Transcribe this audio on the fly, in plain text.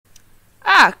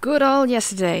Good old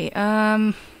yesterday.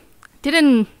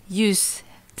 Didn't use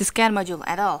the scan module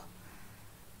at all.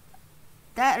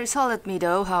 That resulted me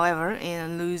though, however,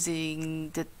 in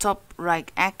losing the top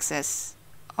right axis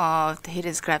of the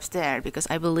hidden scraps there, because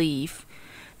I believe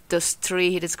those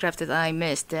 3 hidden scraps that I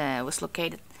missed was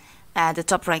located at the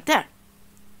top right there.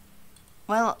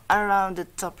 Well, around the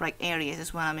top right areas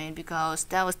is what I mean, because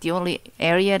that was the only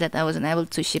area that I wasn't able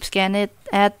to ship scan it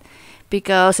at,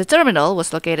 because the terminal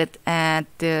was located at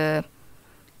the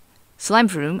slime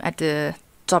room at the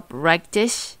top right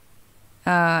dish,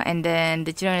 and then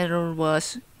the generator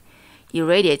was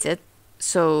irradiated,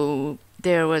 so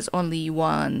there was only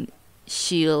 1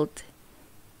 shield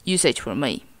usage for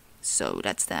me. So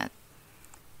that's that.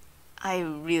 I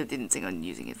really didn't think on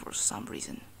using it for some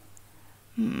reason.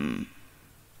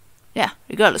 Yeah,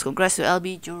 regardless, congrats to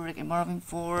LB, Jurek, and Marvin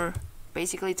for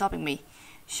basically topping me.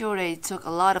 Sure, they took a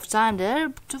lot of time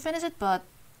there to finish it, but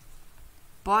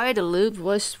boy, the loop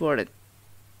was worth it.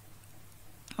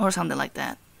 Or something like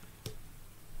that.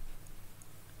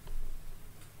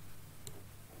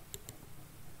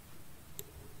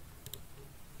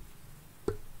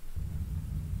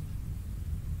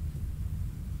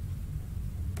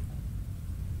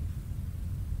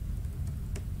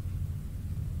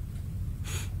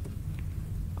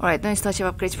 Alright, nice touch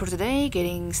of upgrades for today.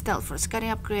 Getting stealth for a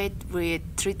scouting upgrade with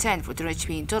 310 for 3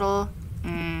 HP in total.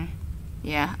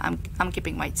 Yeah, I'm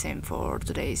keeping my same for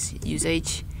today's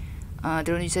usage.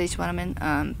 Drone usage, what I mean.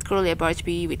 Currently above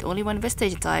HP with only 1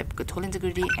 investigation type, good hull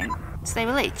integrity, and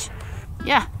stable age.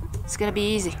 Yeah, it's gonna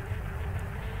be easy.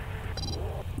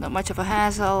 Not much of a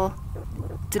hassle.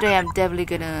 Today I'm definitely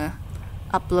gonna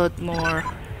upload more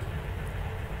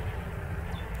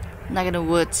Night in the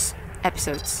Woods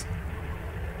episodes.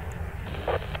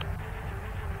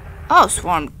 Oh,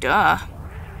 swarm, duh.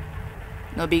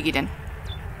 No biggie then.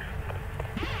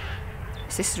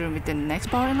 Is this the room with the next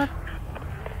power inlet?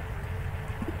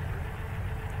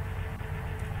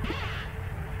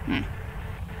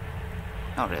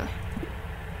 Not really.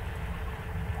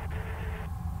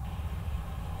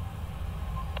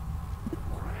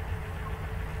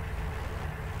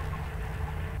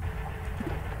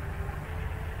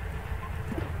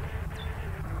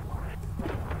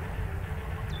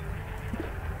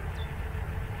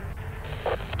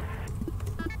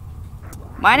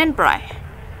 Mine and Bry.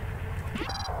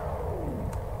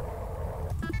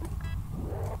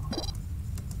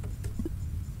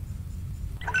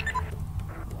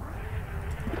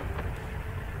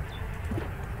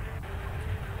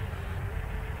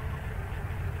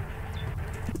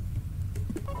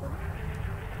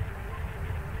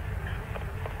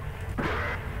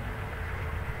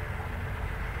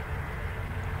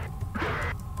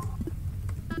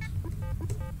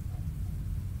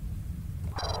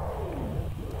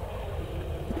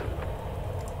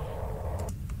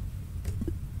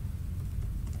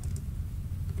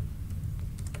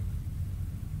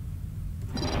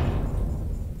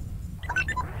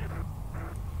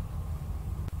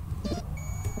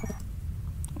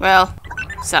 Well,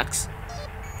 sucks.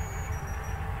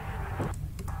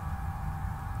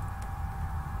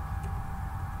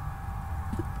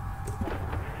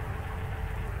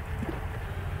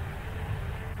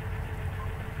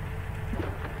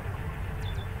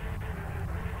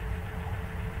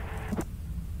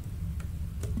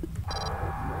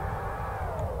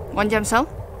 One gem cell.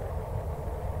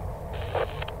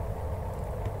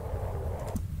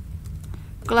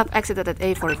 Could have exited at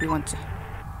A4 if we want to.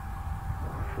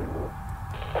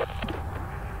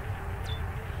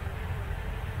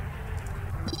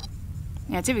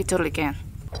 Yeah, I think we totally can.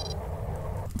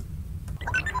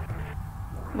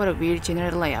 What a weird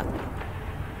generator layout.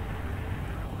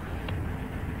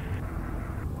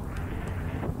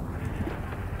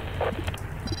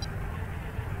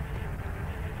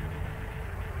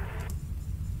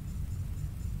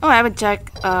 Oh, I haven't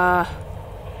checked.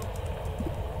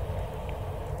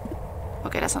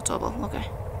 Okay, that's not towable. Okay,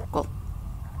 cool.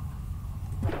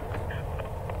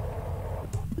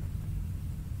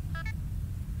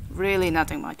 Really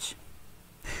nothing much.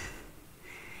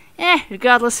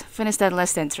 Regardless, finished that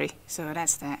less than 3, so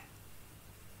that's that.